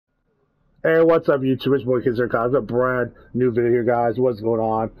Hey, what's up, YouTube? It's Boy Kids here, guys. A brand new video here, guys. What's going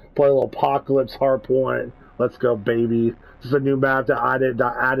on? Play a little Apocalypse Hardpoint. Let's go, baby. This is a new map that I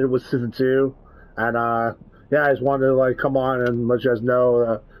added with Season 2. And, yeah, I just wanted to, like, come on and let you guys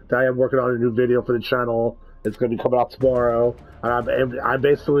know that I am working on a new video for the channel. It's going to be coming out tomorrow. And I'm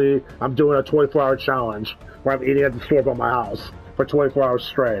doing a 24-hour challenge where I'm eating at the store by my house for 24 hours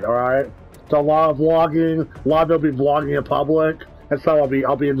straight, alright? So a lot of vlogging. A lot of it will be vlogging in public. And so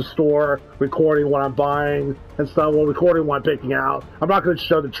I'll be in the store recording what I'm buying and stuff. Well, recording what I'm picking out. I'm not going to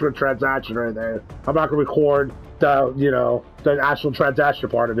show the transaction or anything. I'm not going to record the actual transaction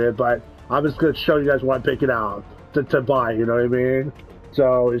part of it. But I'm just going to show you guys what I'm picking out to buy. You know what I mean?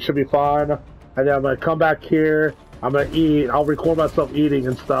 So it should be fun. And then I'm going to come back here. I'm going to eat. I'll record myself eating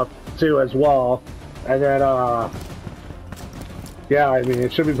and stuff too as well. And then yeah, I mean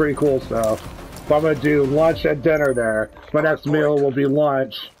it should be pretty cool stuff. So I'm going to do lunch and dinner there. My next meal will be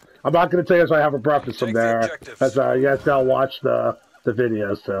lunch. I'm not going to tell you guys I have a breakfast from there. As you guys got to watch the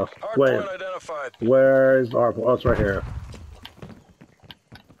video. So, wait. Where's our... Oh, it's right here.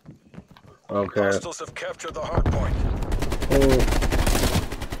 Okay. Hostiles have captured the hard point.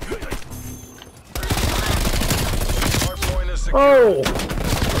 Oh!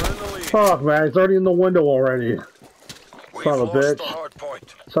 Fuck, man. It's already in the window already. Son of a bitch.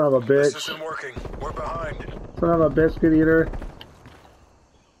 Son of a bitch. This isn't working. We're behind. Son of a biscuit eater.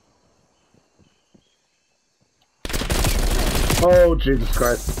 Oh, Jesus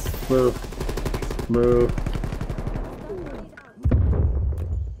Christ. Move. Move.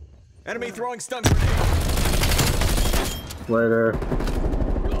 Enemy throwing stun grenade. Later.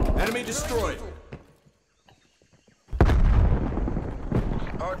 Enemy destroyed.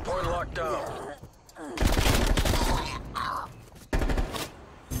 Hard point locked down.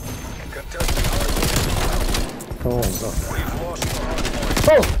 Oh,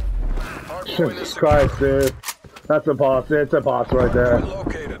 Jesus Christ, dude. That's a boss. It's a boss right there.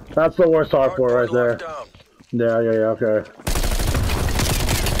 That's the worst hardcore right there. Yeah, okay.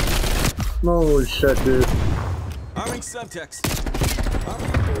 Holy shit, dude. Arming subtext.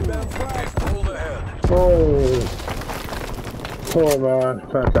 Oh, man.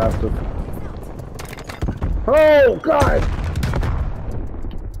 Fantastic. Oh, God!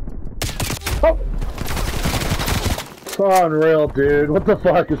 Oh! Unreal, dude. What the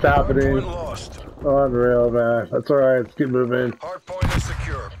fuck is happening? Unreal, man. That's alright. Let's keep moving. Hardpoint is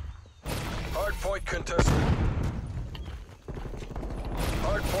secure. Hardpoint contested.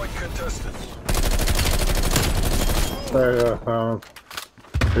 Hardpoint contested. There you go.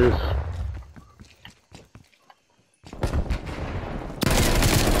 Peace.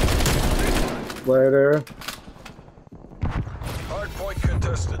 Later. Hardpoint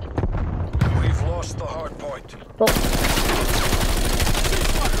contested. We've lost the hardpoint.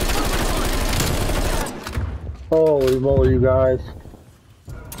 Holy moly, you guys.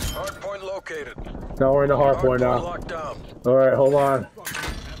 Hardpoint located. Now we're in the hardpoint now. Locked down. Alright, hold on.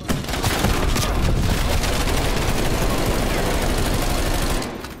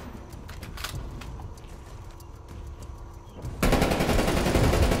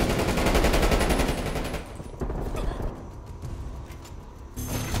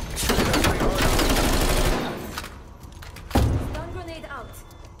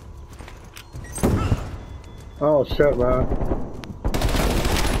 Oh shit, man.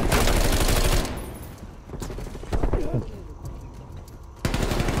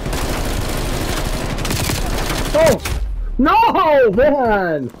 Oh! No,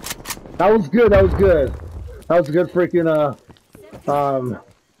 man! That was good, that was good. That was a good freaking, that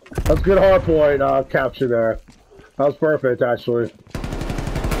was good hardpoint, capture there. That was perfect, actually.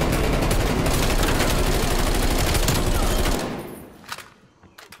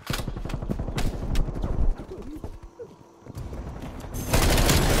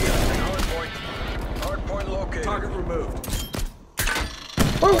 Target removed.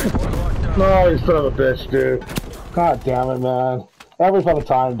 Oh! No, you son of a bitch, dude. God damn it, man. Every fucking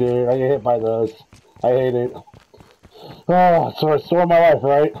time, dude. I get hit by those. I hate it. Oh, sorry, story of my life,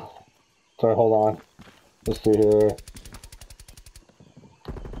 right? Sorry, hold on. Let's see here.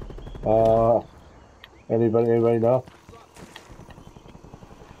 Anybody know?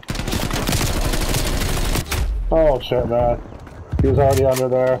 Oh shit, man. He was already under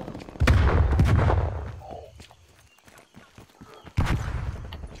there.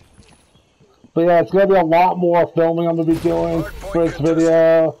 But yeah, it's going to be a lot more filming I'm going to be doing for this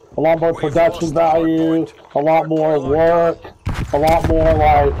video. A lot more production value. A lot more work. A lot more,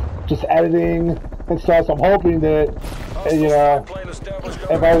 like, just editing and stuff. So I'm hoping that, you know,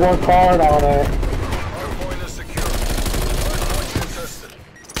 if I work hard on it,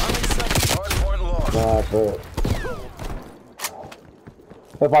 That's it.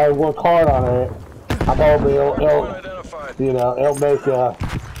 If I work hard on it, I'm hoping it'll make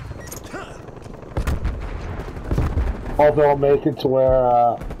hopefully it'll make it to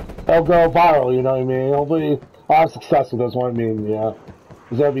where it'll go viral, you know what I mean? Hopefully I'll have success with this one, I mean, yeah.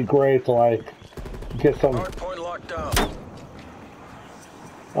 Because that'd be great to like get some. Hardpoint locked down.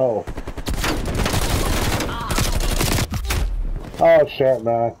 Oh. Oh shit,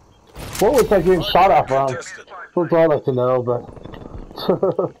 man. What was I getting shot at from? That's all I'd like to know, but.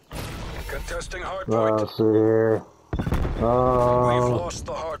 Contesting hardpoint. Let's see here. We've lost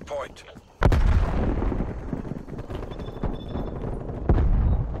the hardpoint.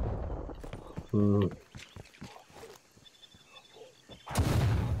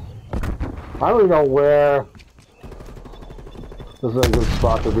 I don't even know where. This is a good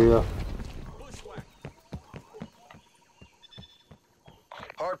spot to be.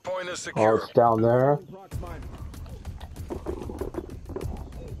 Hardpoint is Oh, secure. it's down there.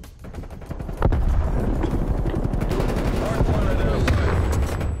 Hardpoint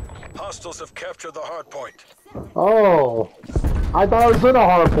identified. Hostiles have captured the hardpoint. Oh, I thought I was in a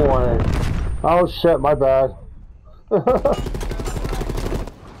hard point. Oh shit, my bad.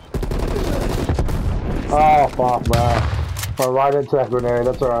 Oh fuck, man. Went right into that grenade,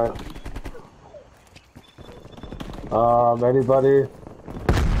 that's alright. Anybody?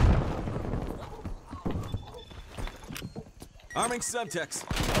 Arming subtext.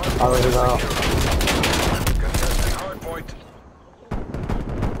 I don't even know. Contesting hardpoint.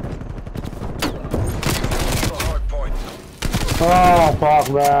 The hardpoint. Oh fuck,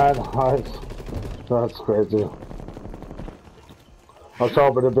 man. That's crazy. I was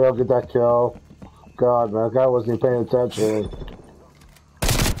hoping to be able to get that kill. God, man, that guy wasn't even paying attention.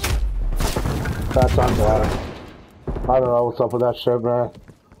 That's unbad. I don't know what's up with that shit, man.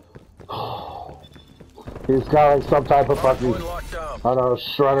 He's got like some type of fucking, I don't know,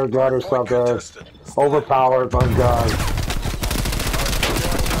 shredder gun or something. Overpowered gun.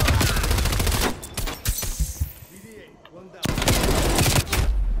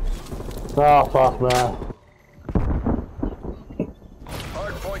 Oh fuck, man.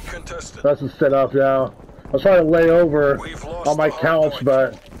 Hardpoint contested. That's a set up, yeah. I was trying to lay over on my couch,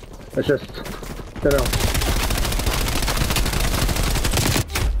 but it's just, you know.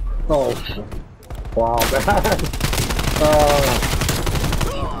 Oh shit. Wow, man.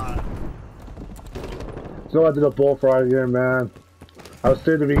 So I did a bullfrog here, man. I was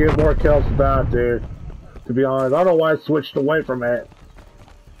thinking if you get more kills than that, dude. To be honest, I don't know why I switched away from it.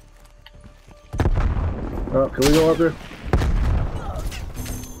 Oh, can we go up there?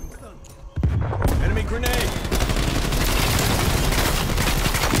 Enemy grenade.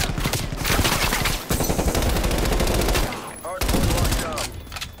 Hardpoint locked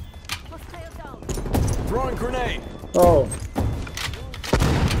down. Throwing grenade. Oh.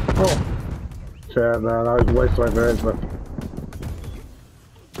 Oh. Shit, man, I was wasting my minutes, but.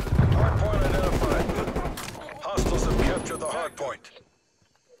 Hardpoint identified. Hostiles have captured the hardpoint.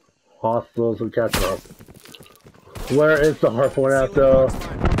 Hostiles and catch up. Where is the hardpoint at, though?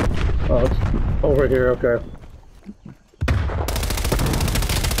 Oh, it's over here, okay.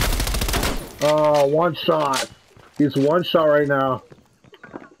 Oh, one shot. He's one shot right now.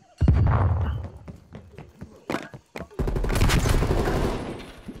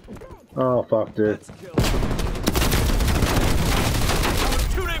 Oh, fuck, dude.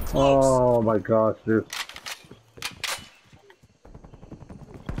 Oh, my gosh, dude.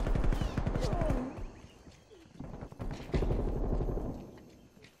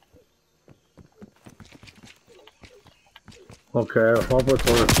 Okay,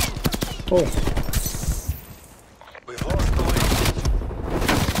 hopefully. Oh. We've lost the lead.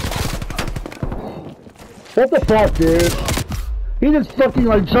 What the fuck, dude? He just fucking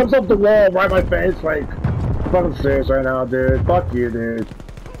like jumps up the wall right in my face, like fucking serious right now, dude. Fuck you, dude.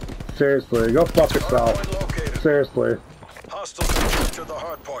 Seriously, go fuck yourself. Hardpoint located. Seriously. Hostiles have captured the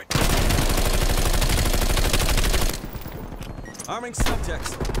hardpoint. Arming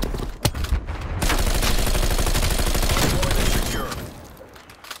subtext. Hardpoint is secure.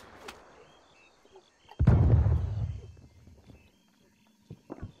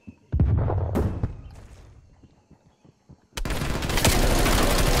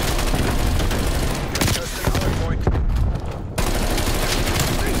 Contesting hardpoint.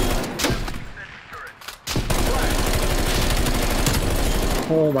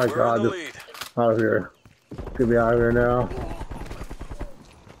 Oh my We're in god, the just lead. out of here. Get me out of here now.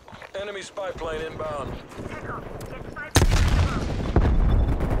 Enemy spy plane inbound.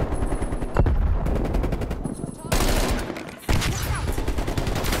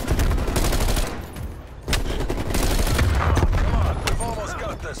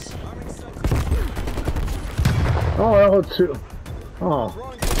 Oh, two.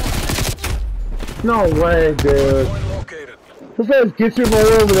 Oh. No way, dude. Located. This guy's gets you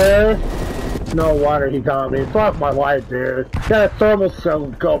right over there. No wonder he got me. Fuck my life, dude. Got a thermal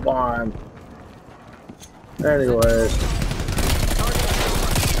scope on. Anyways.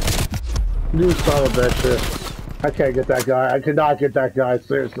 You son of a bitch. I can't get that guy. I cannot get that guy,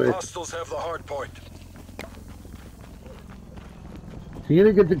 seriously. Hostiles have the hard point. You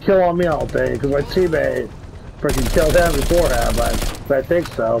didn't get the kill on me, I don't think, because my teammate freaking killed him beforehand, but I think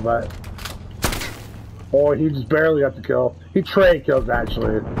so, but... Or he just barely got the kill. He trade kills,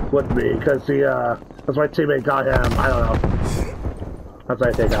 actually, with me, because he, that's my teammate got him. I don't know. That's what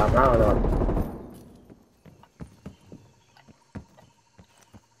I think of. I don't know.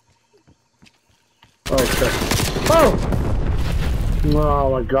 Oh, shit. Oh!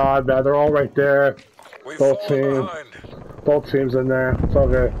 Oh, my God, man. They're all right there. Both teams. Both teams in there. It's all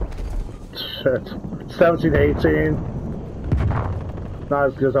good. Shit. 17-18. Not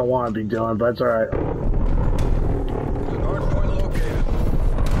as good as I want to be doing, but it's alright. Hardpoint located.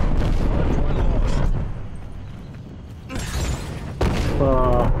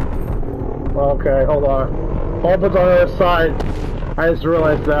 Hardpoint lost. Okay, hold on. Hardpoint's on the other side. I just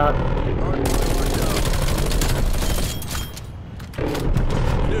realized that.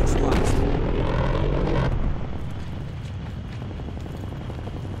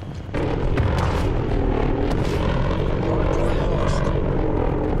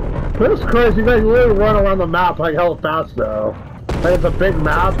 This is crazy. You guys literally run around the map like hell fast, though. Like it's a big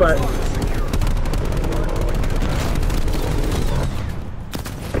map, but.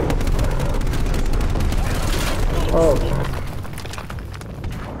 Oh.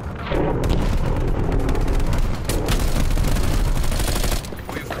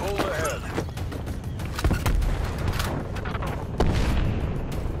 We've pulled ahead.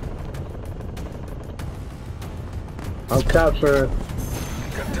 I'm capturing.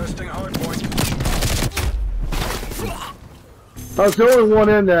 Contesting hardpoint. I was the only one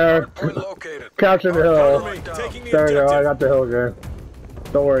in there. Hardpoint located. Capturing the hill. Taking the There we go. I objective. got the hill again.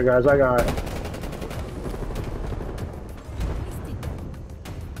 Don't worry, guys. I got it.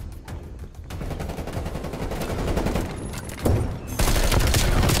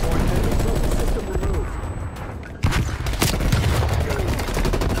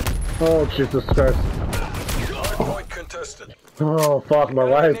 Oh, Jesus Christ. Hardpoint contested. Oh, fuck my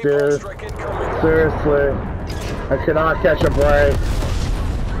life, dude. Strike incoming. Seriously. I cannot catch a break.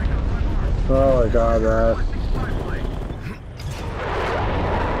 Oh my God, man.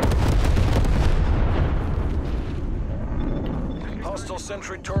 Hostile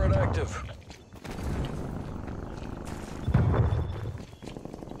sentry turret active.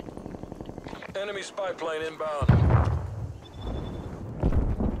 Enemy spy plane inbound.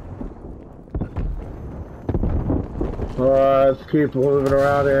 Let's keep moving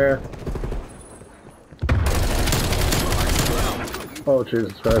around here. Oh,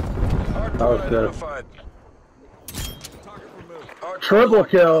 Jesus Christ. That was good. Triple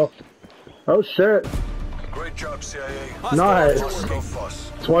kill. Oh, shit. Great job, CIA. Nice. No fuss.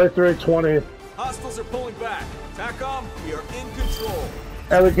 23-20. Hostiles are pulling back. TACOM, we are in control.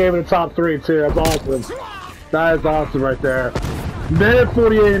 Every game in the top 3, too. That's awesome. That is awesome right there. Minute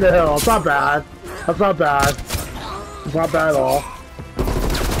 48 in the hill. It's not bad. That's not bad. It's not bad at all.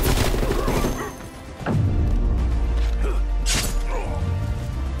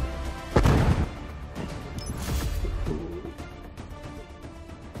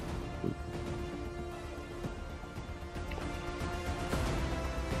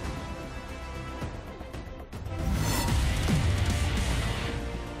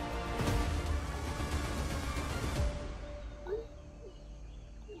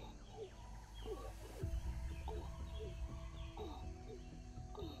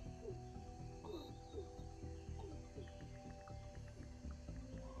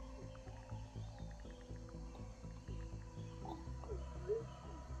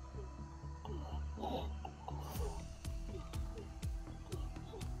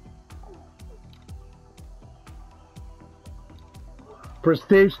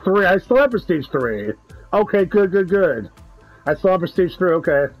 Prestige 3. I still have Prestige 3. Okay, good. I still have Prestige 3.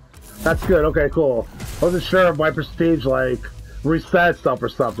 Okay. That's good. Okay, cool. I wasn't sure if my Prestige, like, reset stuff or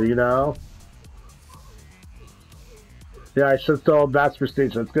something, you know? Yeah, I should still have Max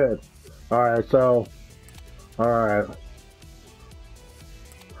Prestige. That's good. Alright, so... Alright.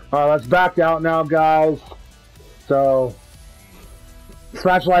 Alright, let's back out now, guys. So...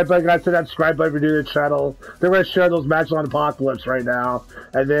 Smash the like button, guys, hit that subscribe button if you're new to the channel. They're going to share those matches on Apocalypse right now.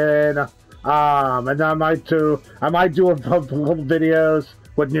 And then I might do a couple videos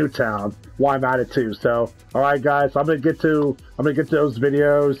with Newtown. Why I'm at it too. So, all right, guys, I'm gonna get to those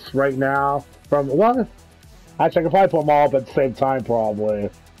videos right now. From well, actually, I can probably put them all up at the same time probably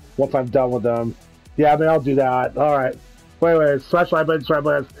once I'm done with them. Yeah, I mean, I'll do that. All right. Wait, smash like button, subscribe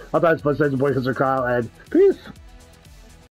button. I'll talk to you boys, Kyle, and peace.